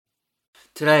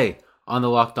Today, on the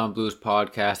Locked On Blues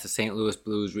podcast, the St. Louis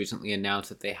Blues recently announced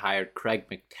that they hired Craig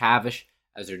MacTavish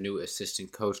as their new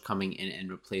assistant coach, coming in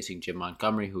and replacing Jim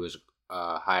Montgomery, who was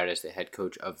hired as the head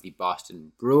coach of the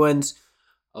Boston Bruins.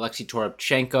 Alexei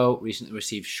Toropchenko recently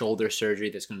received shoulder surgery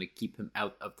that's going to keep him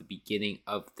out of the beginning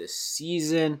of the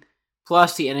season.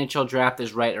 Plus, the NHL draft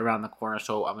is right around the corner,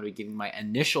 so I'm going to be giving my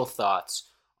initial thoughts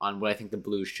on what I think the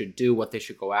Blues should do, what they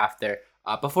should go after.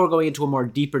 Before going into a more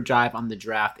deeper dive on the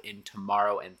draft in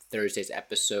tomorrow and Thursday's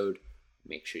episode,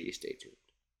 make sure you stay tuned.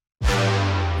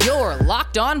 You're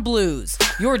Locked On Blues,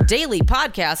 your daily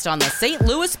podcast on the St.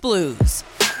 Louis Blues.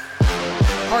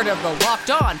 Part of the Locked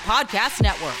On Podcast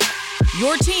Network,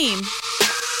 your team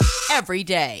every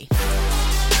day.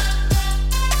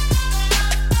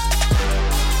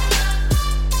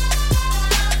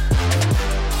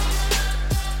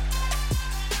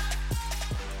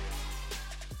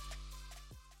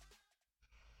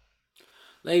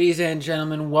 Ladies and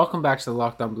gentlemen, welcome back to the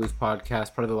Locked On Blues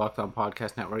podcast, part of the Locked On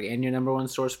Podcast Network, and your number one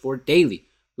source for daily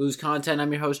Blues content.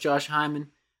 I'm your host, Josh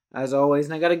Hyman, as always,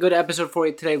 and I got a good episode for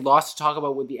you today. Lots to talk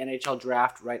about with the NHL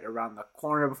draft right around the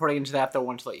corner. Before I get into that, though, I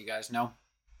want to let you guys know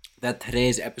that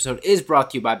today's episode is brought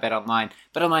to you by BetOnline.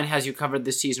 BetOnline has you covered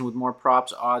this season with more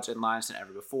props, odds, and lines than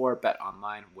ever before.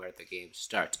 BetOnline, where the game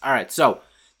starts. All right, so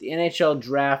the NHL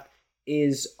draft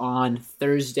is on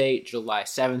Thursday, July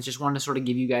 7th. Just wanted to sort of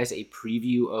give you guys a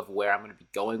preview of where I'm going to be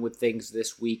going with things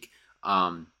this week.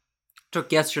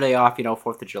 Took yesterday off,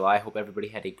 4th of July. Hope everybody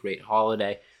had a great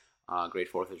holiday,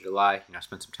 great 4th of July.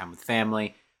 Spent some time with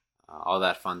family, all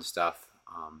that fun stuff.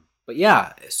 But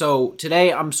yeah, so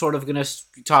today I'm sort of going to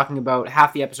be talking about,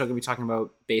 half the episode going to be talking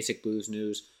about basic Blues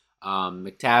news,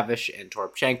 MacTavish and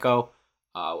Toropchenko,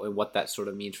 and what that sort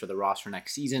of means for the roster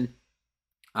next season.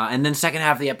 And then second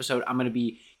half of the episode, I'm going to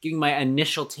be giving my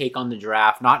initial take on the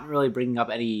draft, not really bringing up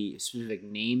any specific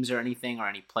names or anything or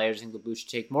any players I think the Blues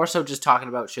should take, more so just talking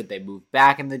about should they move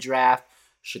back in the draft,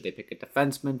 should they pick a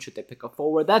defenseman, should they pick a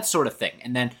forward, that sort of thing.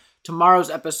 And then tomorrow's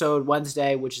episode,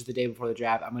 Wednesday, which is the day before the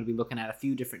draft, I'm going to be looking at a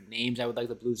few different names I would like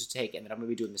the Blues to take, and then I'm going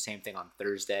to be doing the same thing on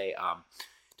Thursday.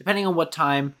 Depending on what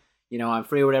time, I'm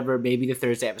free or whatever, maybe the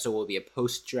Thursday episode will be a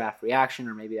post-draft reaction,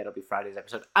 or maybe that'll be Friday's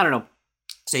episode. I don't know.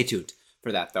 Stay tuned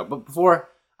for that, though. But before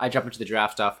I jump into the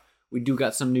draft stuff, we do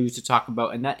got some news to talk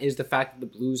about, and that is the fact that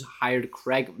the Blues hired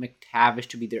Craig MacTavish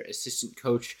to be their assistant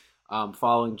coach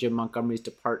following Jim Montgomery's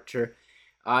departure.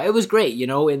 It was great,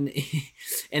 in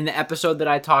the episode that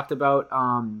I talked about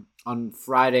on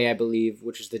Friday, I believe,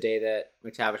 which is the day that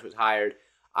MacTavish was hired.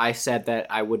 I said that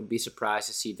I wouldn't be surprised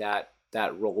to see that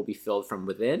role be filled from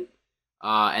within.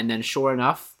 And then sure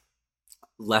enough,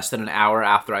 less than an hour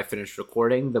after I finished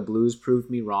recording, the Blues proved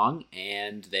me wrong,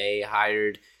 and they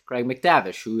hired Craig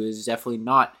MacTavish, who is definitely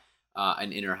not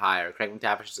an inner hire. Craig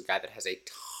MacTavish is a guy that has a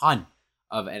ton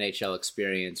of NHL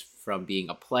experience, from being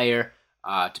a player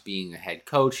to being a head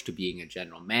coach to being a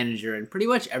general manager, and pretty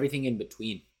much everything in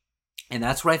between. And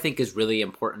that's what I think is really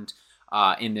important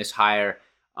in this hire.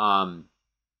 Doug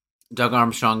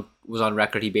Armstrong was on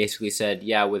record. He basically said,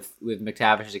 yeah, with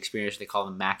MacTavish's experience, they call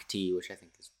him Mac T, which I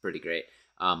think is pretty great.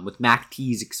 With Mac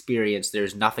T's experience,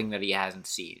 there's nothing that he hasn't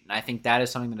seen. And I think that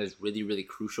is something that is really, really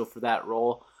crucial for that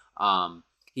role.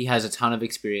 He has a ton of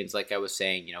experience, like I was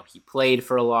saying. He played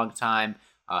for a long time.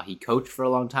 He coached for a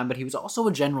long time, but he was also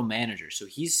a general manager. So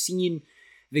he's seen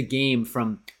the game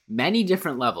from many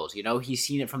different levels. He's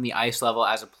seen it from the ice level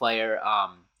as a player,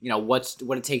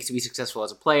 what it takes to be successful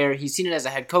as a player. He's seen it as a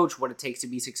head coach, what it takes to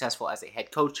be successful as a head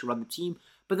coach to run the team.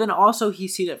 But then also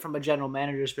he's seen it from a general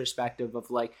manager's perspective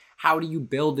of, like, how do you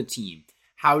build a team?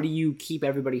 How do you keep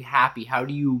everybody happy? How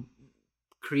do you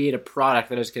create a product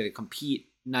that is going to compete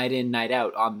night in, night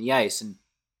out on the ice? And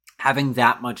having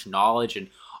that much knowledge, and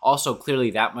also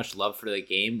clearly that much love for the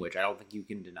game, which I don't think you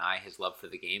can deny his love for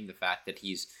the game. The fact that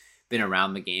he's been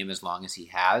around the game as long as he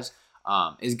has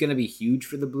is going to be huge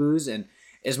for the Blues. And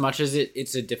as much as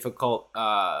it's a difficult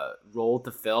role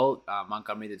to fill,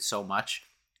 Montgomery did so much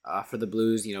for the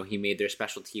Blues. He made their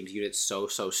special teams unit so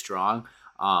strong.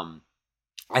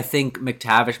 I think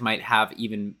MacTavish might have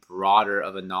even broader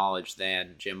of a knowledge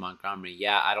than Jim Montgomery.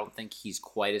 Yeah, I don't think he's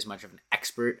quite as much of an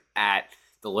expert at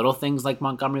the little things like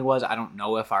Montgomery was. I don't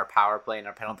know if our power play and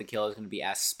our penalty kill is going to be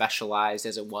as specialized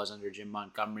as it was under Jim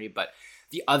Montgomery, but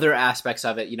the other aspects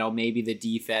of it, maybe the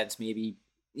defense, maybe,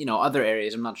 other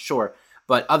areas, I'm not sure,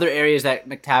 but other areas that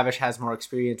MacTavish has more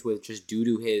experience with, just due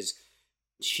to his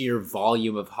sheer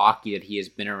volume of hockey that he has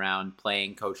been around,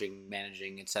 playing, coaching,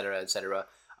 managing, etc., etc.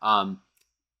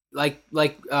 Like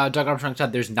Doug Armstrong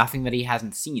said, there's nothing that he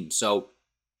hasn't seen. So,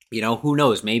 who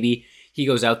knows? Maybe he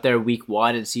goes out there week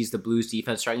 1 and sees the Blues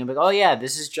defense starting, and be like, oh yeah,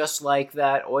 this is just like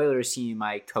that Oilers team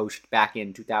I coached back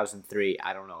in 2003.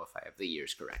 I don't know if I have the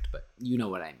years correct, but you know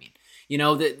what I mean.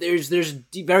 There's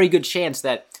a very good chance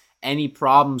that any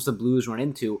problems the Blues run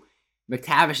into,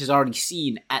 McTavish has already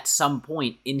seen at some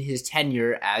point in his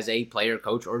tenure as a player,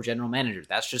 coach, or general manager.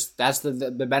 That's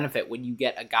the benefit when you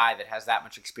get a guy that has that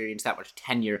much experience, that much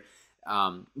tenure,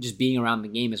 just being around the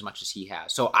game as much as he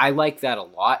has. So I like that a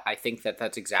lot. I think that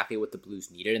that's exactly what the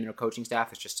Blues needed in their coaching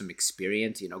staff. It's just some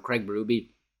experience. Craig Berube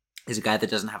is a guy that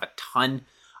doesn't have a ton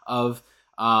of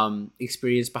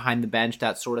experience behind the bench,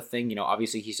 that sort of thing.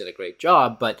 Obviously he's done a great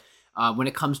job, but when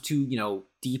it comes to,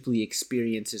 deeply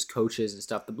experienced as coaches and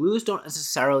stuff, the Blues don't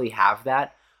necessarily have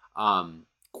that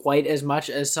quite as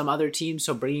much as some other teams.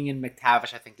 So bringing in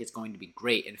McTavish, I think is going to be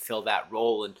great and fill that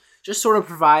role and just sort of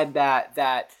provide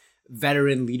that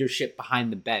veteran leadership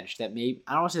behind the bench that I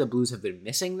don't want to say the Blues have been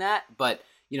missing that, but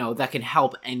that can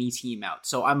help any team out.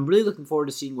 So I'm really looking forward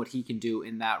to seeing what he can do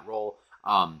in that role.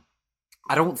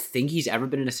 I don't think he's ever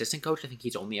been an assistant coach. I think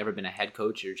he's only ever been a head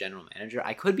coach or general manager.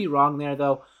 I could be wrong there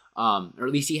though. Or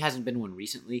at least he hasn't been one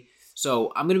recently.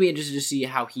 So I'm going to be interested to see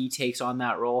how he takes on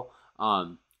that role.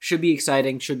 Should be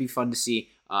exciting, should be fun to see.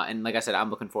 And like I said, I'm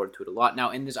looking forward to it a lot.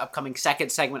 Now, in this upcoming second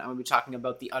segment, I'm going to be talking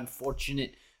about the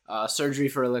unfortunate surgery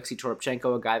for Alexei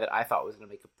Toropchenko, a guy that I thought was going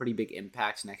to make a pretty big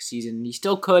impact next season. He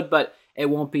still could, but it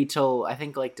won't be till, I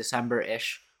think, like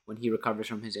December-ish when he recovers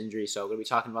from his injury. So I'm going to be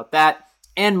talking about that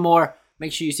and more.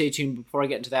 Make sure you stay tuned. Before I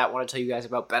get into that, I want to tell you guys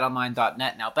about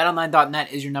BetOnline.net. Now,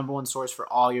 BetOnline.net is your number one source for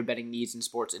all your betting needs and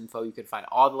sports info. You can find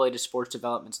all the latest sports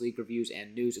developments, league reviews,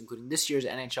 and news, including this year's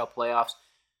NHL playoffs.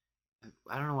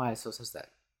 I don't know why it still says that.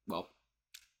 Well,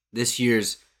 this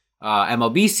year's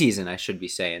MLB season, I should be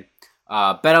saying.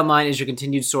 BetOnline is your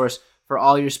continued source for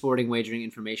all your sporting wagering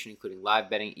information, including live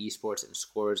betting, esports, and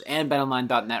scores. And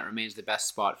BetOnline.net remains the best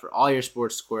spot for all your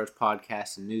sports scores,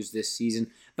 podcasts, and news this season.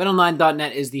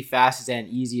 BetOnline.net is the fastest and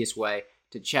easiest way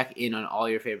to check in on all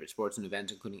your favorite sports and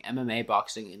events, including MMA,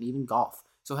 boxing, and even golf.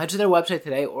 So head to their website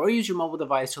today or use your mobile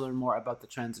device to learn more about the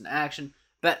trends in action.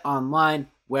 Bet online,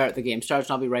 where the game starts,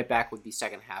 and I'll be right back with the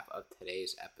second half of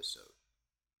today's episode.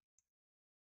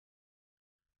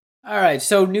 All right,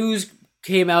 so news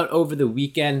came out over the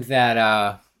weekend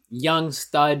that young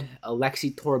stud Alexei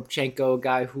Toropchenko, a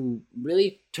guy who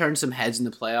really turned some heads in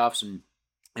the playoffs and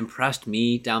impressed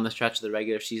me down the stretch of the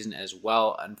regular season as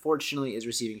well, unfortunately is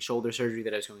receiving shoulder surgery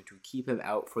that is going to keep him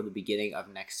out for the beginning of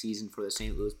next season for the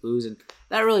St. Louis Blues, and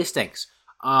that really stinks.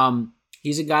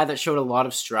 He's a guy that showed a lot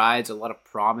of strides, a lot of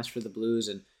promise for the Blues,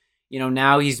 and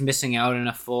now he's missing out on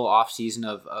a full offseason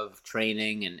of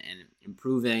training and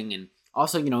improving, and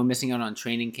also, missing out on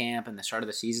training camp and the start of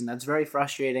the season. That's very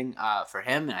frustrating for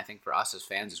him, and I think for us as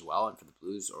fans as well, and for the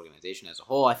Blues organization as a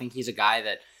whole. I think he's a guy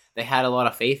that they had a lot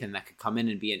of faith in that could come in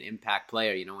and be an impact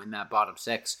player, in that bottom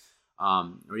six,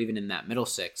 or even in that middle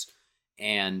six.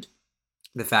 And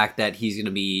the fact that he's going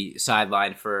to be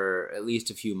sidelined for at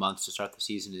least a few months to start the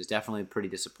season is definitely pretty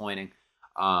disappointing.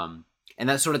 And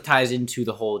that sort of ties into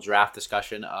the whole draft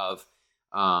discussion of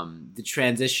the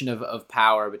transition of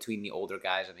power between the older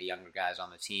guys and the younger guys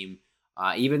on the team.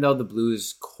 Even though the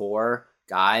Blues core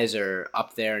guys are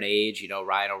up there in age,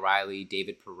 Ryan O'Reilly,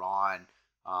 David Perron,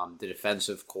 the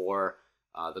defensive core,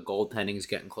 the goaltending is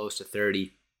getting close to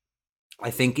 30.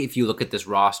 I think if you look at this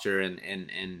roster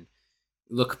and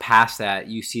look past that,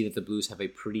 you see that the Blues have a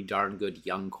pretty darn good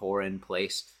young core in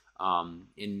place.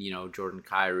 In Jordan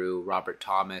Kyrou, Robert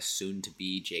Thomas, soon to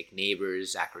be Jake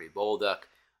Neighbors, Zachary Bolduc,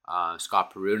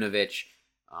 Scott Perunovich,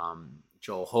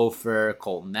 Joel Hofer,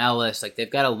 Colton Ellis. Like, they've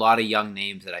got a lot of young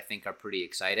names that I think are pretty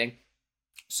exciting.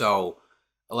 So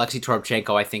Alexei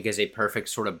Toropchenko, I think, is a perfect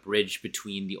sort of bridge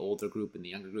between the older group and the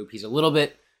younger group. He's a little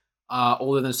bit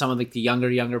older than some of the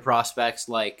younger prospects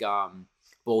like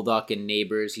Bolduc and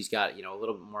Neighbors. He's got, a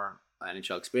little bit more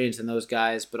NHL experience than those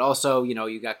guys. But also,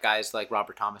 you got guys like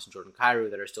Robert Thomas and Jordan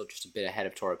Kyrou that are still just a bit ahead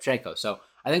of Toropchenko. So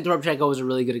I think Toropchenko was a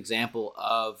really good example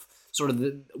of sort of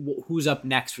who's up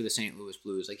next for the St. Louis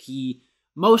Blues. Like, he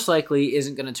most likely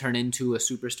isn't going to turn into a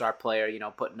superstar player,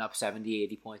 putting up 70,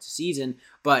 80 points a season,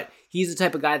 but he's the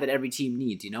type of guy that every team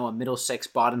needs, a middle six,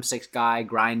 bottom six guy,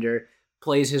 grinder,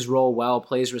 plays his role well,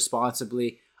 plays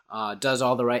responsibly, does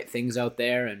all the right things out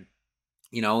there. And,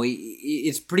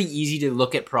 it's pretty easy to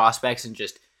look at prospects and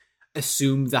just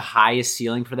assume the highest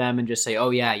ceiling for them and just say, oh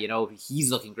yeah, he's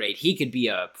looking great. He could be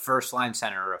a first line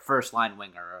center or a first line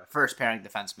winger or a first pairing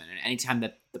defenseman. And anytime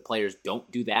that the players don't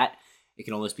do that, it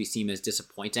can almost be seen as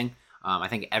disappointing. I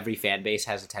think every fan base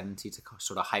has a tendency to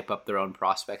sort of hype up their own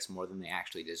prospects more than they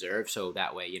actually deserve. So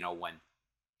that way, when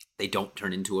they don't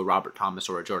turn into a Robert Thomas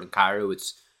or a Jordan Kyrou,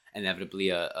 inevitably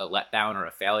a letdown or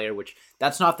a failure, which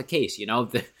that's not the case.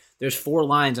 There's 4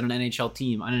 lines on an NHL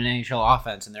team, on an NHL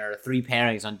offense, and there are 3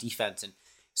 pairings on defense, and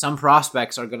some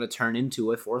prospects are going to turn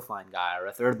into a 4th line guy or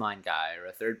a 3rd line guy or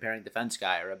a 3rd pairing defense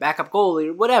guy or a backup goalie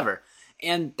or whatever.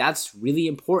 And that's really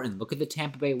important. Look at the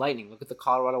Tampa Bay Lightning. Look at the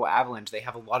Colorado Avalanche. They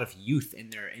have a lot of youth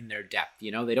in their depth.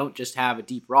 They don't just have a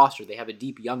deep roster. They have a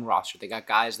deep young roster. They got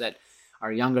guys that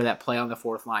are younger that play on the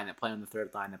 4th line, that play on the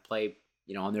 3rd line, that play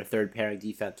on their 3rd pairing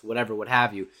defense, whatever, what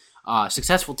have you.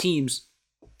 Successful teams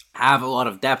have a lot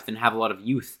of depth and have a lot of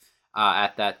youth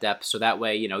at that depth. So that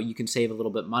way, you can save a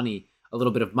little bit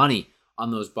of money on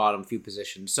those bottom few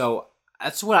positions. So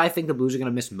that's what I think the Blues are going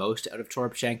to miss most out of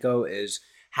Toropchenko, is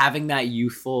having that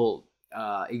youthful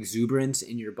exuberance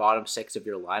in your bottom 6 of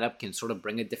your lineup can sort of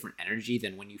bring a different energy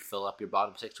than when you fill up your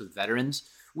bottom 6 with veterans,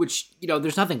 which,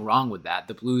 there's nothing wrong with that.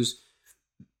 The Blues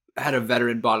had a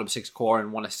veteran bottom 6 core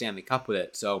and won a Stanley Cup with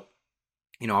it. So,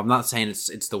 I'm not saying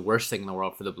it's the worst thing in the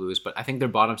world for the Blues, but I think their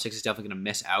bottom 6 is definitely going to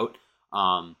miss out.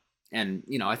 And,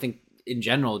 I think in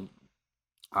general,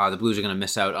 the Blues are going to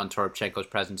miss out on Toropchenko's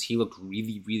presence. He looked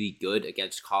really, really good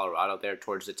against Colorado there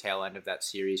towards the tail end of that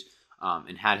series,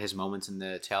 and had his moments in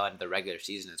the tail end of the regular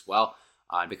season as well.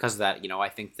 And because of that, I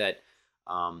think that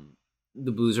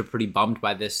the Blues are pretty bummed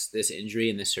by this injury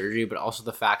and this surgery, but also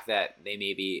the fact that they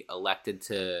maybe elected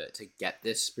to get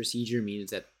this procedure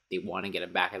means that they want to get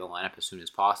him back in the lineup as soon as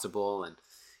possible. And,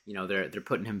 they're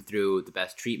putting him through the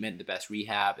best treatment, the best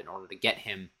rehab in order to get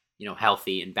him,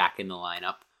 healthy and back in the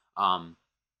lineup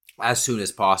as soon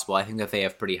as possible. I think that they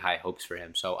have pretty high hopes for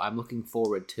him. So I'm looking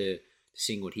forward to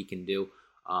seeing what he can do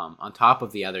on top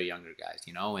of the other younger guys,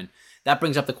 and that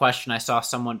brings up the question. I saw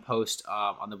someone post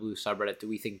on the Blues subreddit, do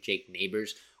we think Jake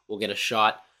Neighbors will get a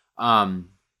shot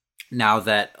now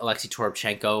that Alexei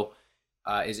Toropchenko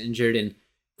is injured? And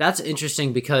that's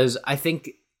interesting because I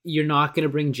think you're not going to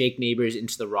bring Jake Neighbors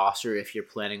into the roster if you're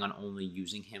planning on only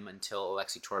using him until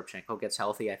Alexei Toropchenko gets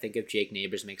healthy. I think if Jake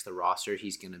Neighbors makes the roster,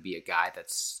 he's going to be a guy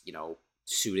that's,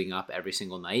 suiting up every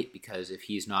single night, because if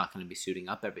he's not going to be suiting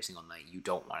up every single night, you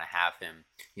don't want to have him,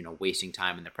 wasting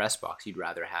time in the press box. You'd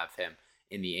rather have him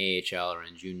in the AHL or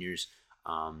in juniors,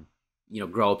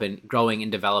 growing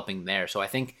and developing there. So I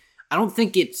don't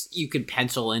think you could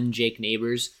pencil in Jake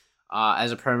Neighbors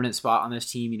as a permanent spot on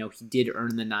this team. He did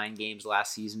earn the 9 games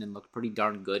last season and looked pretty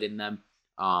darn good in them.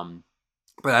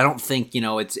 But I don't think,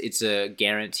 it's a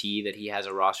guarantee that he has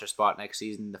a roster spot next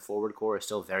season. The forward core is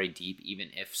still very deep, even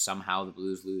if somehow the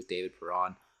Blues lose David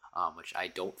Perron, which I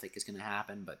don't think is going to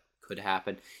happen, but could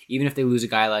happen. Even if they lose a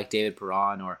guy like David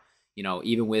Perron, or,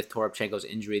 even with Toropchenko's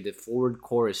injury, the forward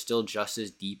core is still just as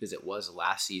deep as it was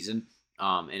last season.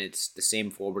 And it's the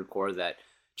same forward core that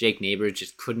Jake Neighbors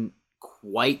just couldn't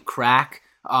quite crack,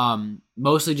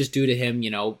 mostly just due to him,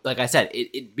 like I said,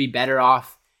 it'd be better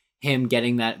off him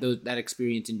getting that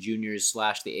experience in juniors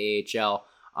 / the AHL,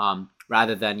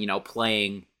 rather than,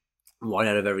 playing 1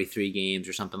 out of every 3 games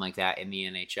or something like that in the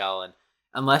NHL. And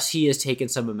unless he has taken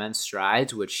some immense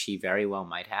strides, which he very well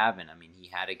might have, and I mean, he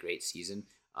had a great season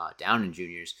down in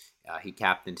juniors. He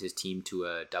captained his team to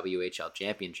a WHL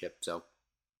championship. So,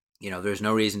 there's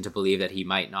no reason to believe that he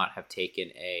might not have taken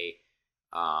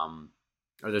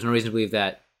there's no reason to believe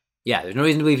that there's no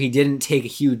reason to believe he didn't take a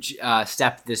huge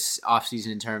step this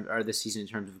season in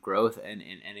terms of growth and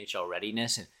NHL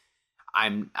readiness. And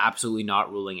I'm absolutely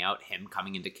not ruling out him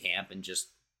coming into camp and just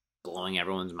blowing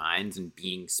everyone's minds and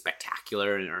being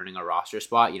spectacular and earning a roster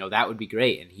spot. That would be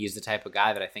great. And he's the type of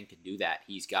guy that I think can do that.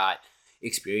 He's got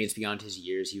experience beyond his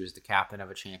years. He was the captain of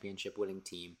a championship winning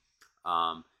team.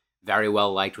 Very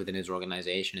well liked within his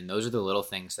organization. And those are the little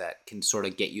things that can sort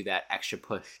of get you that extra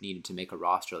push needed to make a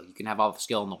roster. You can have all the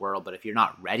skill in the world, but if you're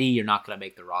not ready, you're not going to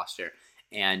make the roster.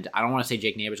 And I don't want to say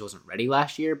Jake Neighbors wasn't ready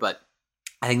last year, but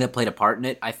I think that played a part in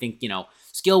it. I think,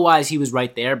 skill-wise, he was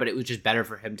right there, but it was just better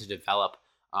for him to develop,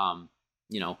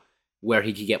 where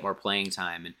he could get more playing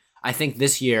time. And I think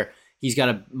this year, he's got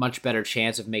a much better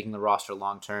chance of making the roster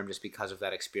long-term just because of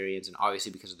that experience and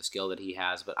obviously because of the skill that he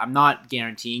has. But I'm not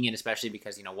guaranteeing it, especially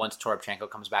because, once Toropchenko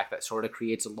comes back, that sort of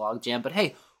creates a logjam. But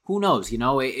hey, who knows?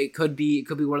 It could be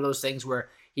one of those things where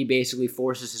he basically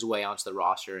forces his way onto the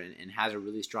roster and has a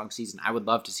really strong season. I would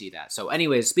love to see that. So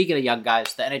anyways, speaking of young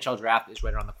guys, the NHL draft is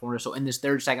right around the corner. So in this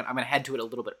third segment, I'm going to head to it a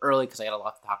little bit early because I got a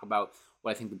lot to talk about,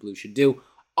 what I think the Blues should do.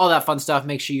 All that fun stuff.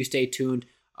 Make sure you stay tuned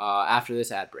after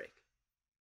this ad break.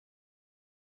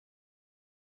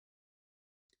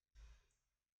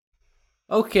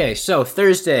 Okay, so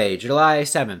Thursday, July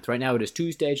 7th. Right now it is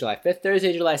Tuesday, July 5th.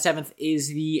 Thursday, July 7th is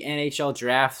the NHL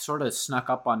draft. Sort of snuck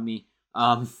up on me.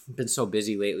 Been so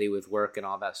busy lately with work and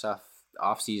all that stuff.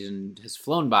 offseason has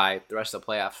flown by. The rest of the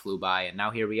playoffs flew by, and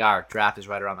now here we are. Draft is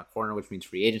right around the corner, which means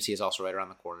free agency is also right around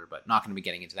the corner, but not going to be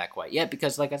getting into that quite yet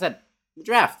because, like I said, the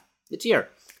draft, it's here.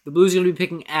 The Blues are going to be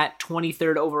picking at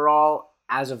 23rd overall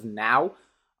as of now.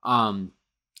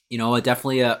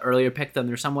 Definitely an earlier pick than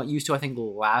they're somewhat used to. I think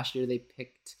last year they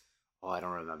picked, I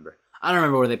don't remember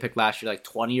where they picked last year, like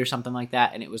 20 or something like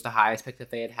that, and it was the highest pick that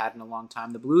they had in a long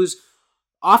time. The Blues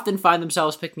often find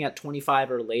themselves picking at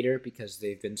 25 or later because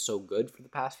they've been so good for the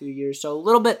past few years. So a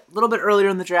little bit earlier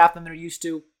in the draft than they're used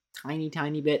to,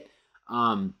 tiny bit.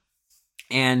 And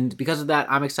because of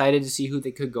that, I'm excited to see who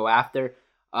they could go after.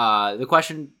 The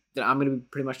question that I'm going to be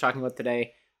pretty much talking about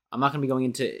today, I'm not going to be going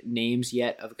into names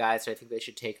yet of guys that I think they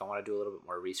should take. I want to do a little bit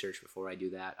more research before I do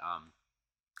that.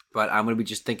 But I'm going to be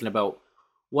just thinking about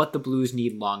what the Blues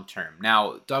need long term.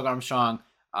 Now, Doug Armstrong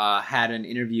had an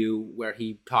interview where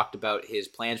he talked about his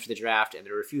plans for the draft, and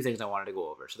there were a few things I wanted to go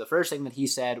over. So the first thing that he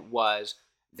said was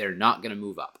they're not going to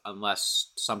move up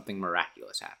unless something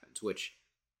miraculous happens, which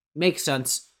makes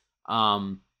sense.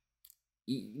 The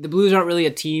Blues aren't really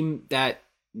a team that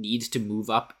needs to move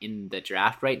up in the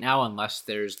draft right now unless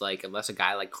a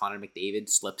guy like Connor McDavid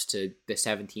slips to the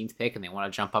 17th pick and they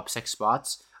want to jump up 6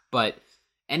 spots. But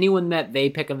anyone that they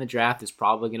pick in the draft is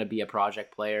probably going to be a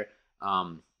project player.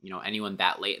 Anyone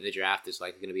that late in the draft is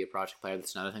likely going to be a project player.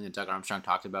 That's another thing that Doug Armstrong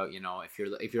talked about. If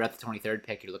you're at the 23rd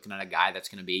pick, you're looking at a guy that's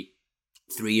going to be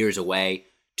 3 years away,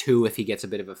 2 if he gets a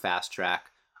bit of a fast track.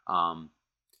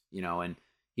 And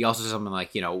he also said something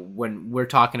like, when we're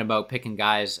talking about picking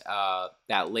guys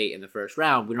that late in the first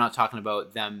round, we're not talking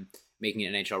about them making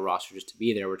an NHL roster just to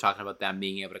be there. We're talking about them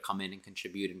being able to come in and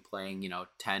contribute and playing,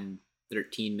 10,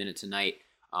 13 minutes a night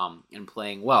and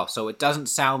playing well. So it doesn't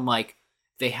sound like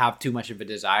they have too much of a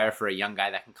desire for a young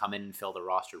guy that can come in and fill the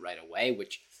roster right away,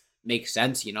 which makes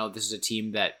sense. This is a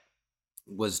team that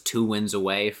was 2 wins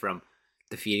away from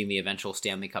defeating the eventual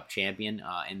Stanley Cup champion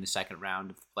in the second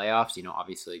round of the playoffs.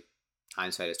 Obviously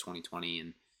hindsight is 2020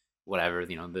 and whatever,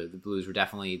 the Blues were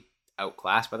definitely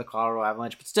outclassed by the Colorado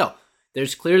Avalanche, but still,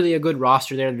 there's clearly a good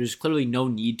roster there. There's clearly no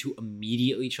need to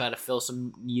immediately try to fill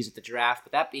some needs at the draft.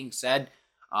 But that being said,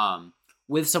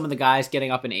 with some of the guys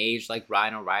getting up in age, like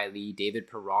Ryan O'Reilly, David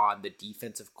Perron, the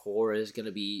defensive core is going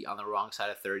to be on the wrong side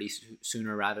of 30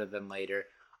 sooner rather than later,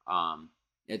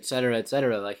 et cetera, et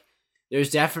cetera. Like, there's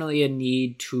definitely a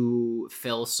need to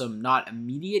fill some not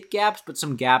immediate gaps, but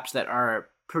some gaps that are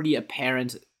pretty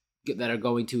apparent that are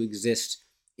going to exist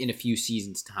in a few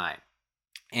seasons' time.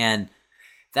 And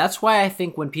that's why I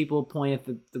think when people point at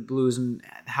the Blues and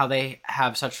how they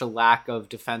have such a lack of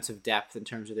defensive depth in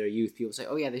terms of their youth, people say,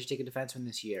 oh yeah, they should take a defenseman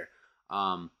this year.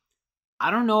 I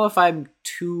don't know if I'm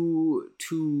too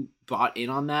bought in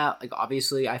on that. Like,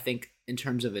 obviously, I think in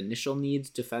terms of initial needs,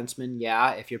 defenseman,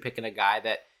 yeah, if you're picking a guy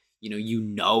that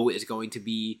is going to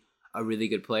be a really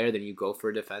good player, then you go for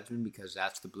a defenseman because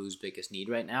that's the Blues' biggest need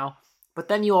right now. But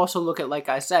then you also look at, like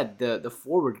I said, the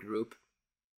forward group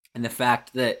and the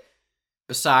fact that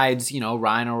besides,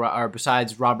 Ryan or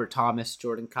besides Robert Thomas,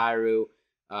 Jordan Kyrou,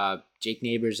 Jake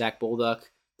Neighbors, Zach Bolduc,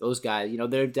 those guys,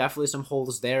 there are definitely some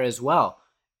holes there as well.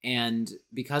 And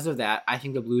because of that, I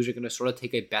think the Blues are going to sort of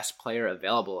take a best player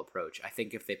available approach. I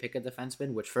think if they pick a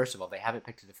defenseman, which first of all, they haven't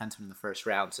picked a defenseman in the first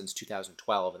round since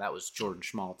 2012, and that was Jordan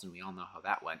Schmaltz, and we all know how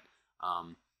that went.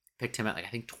 Picked him at I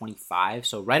think 25,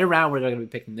 so right around where they're going to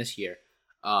be picking this year.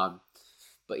 But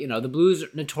the Blues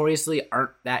notoriously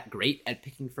aren't that great at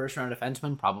picking first round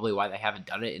defensemen, probably why they haven't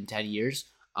done it in 10 years.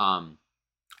 And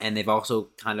they've also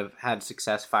kind of had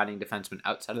success finding defensemen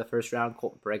outside of the first round.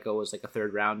 Colton Parayko was like a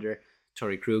third rounder.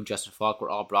 Torrey Krug, Justin Falk were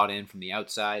all brought in from the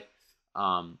outside.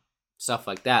 Stuff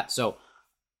like that. So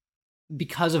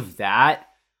because of that,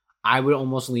 I would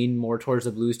almost lean more towards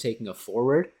the Blues taking a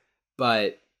forward,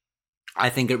 but I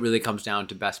think it really comes down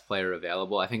to best player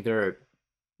available. I think there are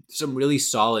some really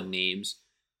solid names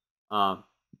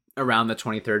around the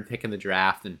 23rd pick in the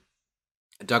draft. And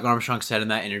Doug Armstrong said in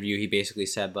that interview, he basically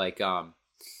said,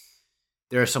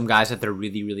 there are some guys that they're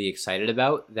really, really excited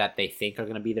about that they think are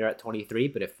going to be there at 23.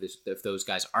 But if those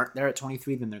guys aren't there at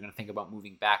 23, then they're going to think about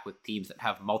moving back with teams that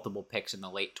have multiple picks in the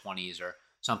late 20s or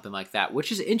something like that, which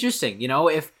is interesting.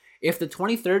 If the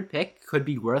 23rd pick could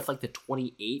be worth like the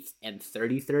 28th and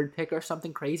 33rd pick or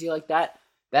something crazy like that,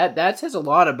 that says a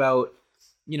lot about,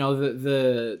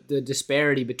 the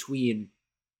disparity between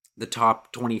the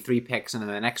top 23 picks and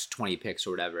the next 20 picks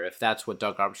or whatever, if that's what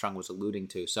Doug Armstrong was alluding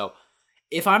to. So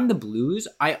if I'm the Blues,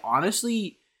 I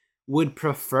honestly would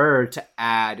prefer to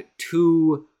add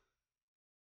 2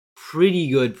 pretty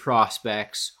good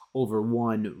prospects over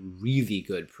 1 really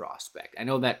good prospect. I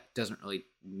know that doesn't really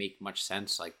make much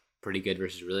sense, like pretty good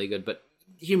versus really good, but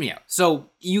hear me out. So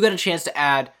you got a chance to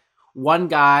add one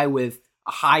guy with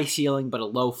a high ceiling but a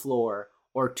low floor,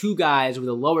 or two guys with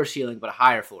a lower ceiling but a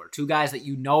higher floor. Two guys that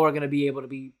you know are going to be able to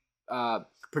be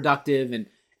productive and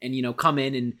come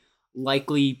in and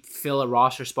likely fill a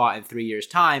roster spot in 3 years'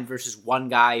 time, versus one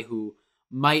guy who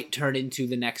might turn into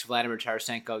the next Vladimir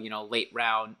Tarasenko,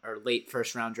 late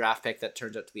first round draft pick that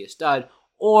turns out to be a stud,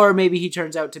 or maybe he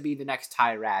turns out to be the next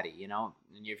Ty Ratty, And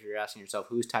if you're asking yourself,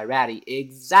 who's Ty Ratty?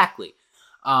 Exactly.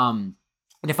 And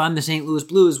if I'm the St. Louis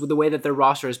Blues, with the way that their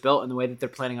roster is built and the way that they're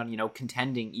planning on,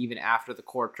 contending even after the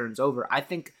core turns over, I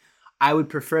think I would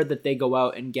prefer that they go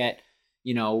out and get,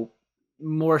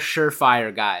 more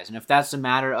surefire guys. And if that's a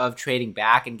matter of trading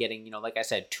back and getting, like I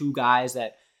said, two guys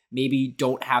that maybe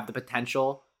don't have the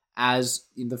potential as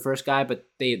the first guy, but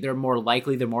they're more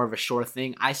likely, they're more of a sure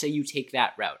thing, I say you take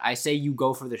that route. I say you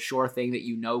go for the sure thing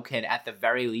that can at the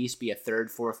very least be a third,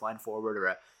 fourth line forward or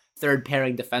a third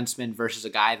pairing defenseman, versus a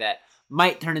guy that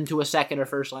might turn into a second or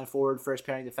first line forward, first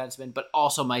pairing defenseman, but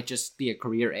also might just be a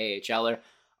career AHLer.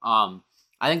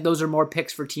 I think those are more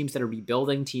picks for teams that are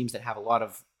rebuilding, teams that have a lot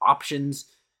of options,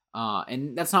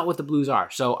 and that's not what the Blues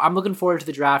are. So I'm looking forward to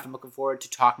the draft. I'm looking forward to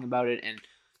talking about it, and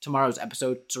tomorrow's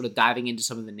episode sort of diving into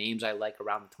some of the names I like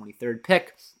around the 23rd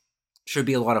pick. Should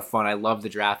be a lot of fun. I love the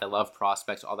draft. I love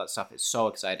prospects. All that stuff is so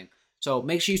exciting. So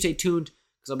make sure you stay tuned,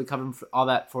 because I'll be covering all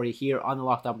that for you here on the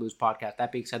Locked On Blues podcast.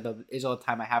 That being said, though, that is all the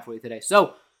time I have for you today.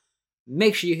 So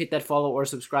make sure you hit that follow or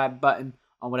subscribe button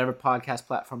on whatever podcast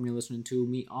platform you're listening to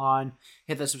me on.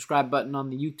 Hit the subscribe button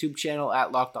on the YouTube channel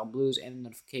at Locked On Blues, and the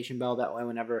notification bell. That way,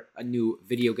 whenever a new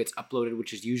video gets uploaded,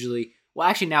 which is usually, well,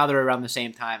 actually now they're around the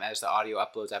same time as the audio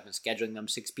uploads. I've been scheduling them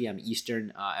 6 p.m.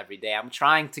 Eastern every day. I'm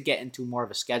trying to get into more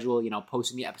of a schedule,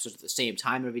 posting the episodes at the same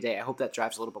time every day. I hope that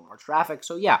drives a little bit more traffic.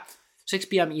 So yeah, 6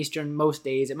 p.m. Eastern most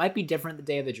days. It might be different the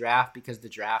day of the draft, because the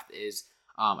draft is,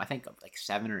 I think, like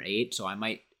 7 or 8. So I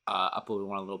might upload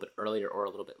one a little bit earlier or a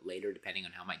little bit later, depending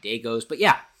on how my day goes. But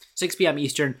yeah, 6 p.m.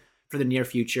 Eastern for the near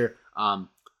future.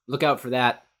 Look out for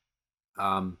that.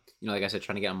 Like I said,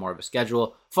 trying to get on more of a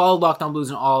schedule. Follow Locked On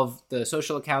Blues on all of the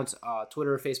social accounts,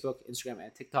 Twitter, Facebook, Instagram,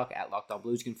 and TikTok at Locked On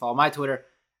Blues. You can follow my Twitter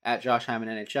at Josh Hyman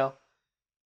NHL.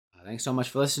 Thanks so much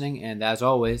for listening, and as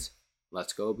always,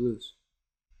 let's go Blues.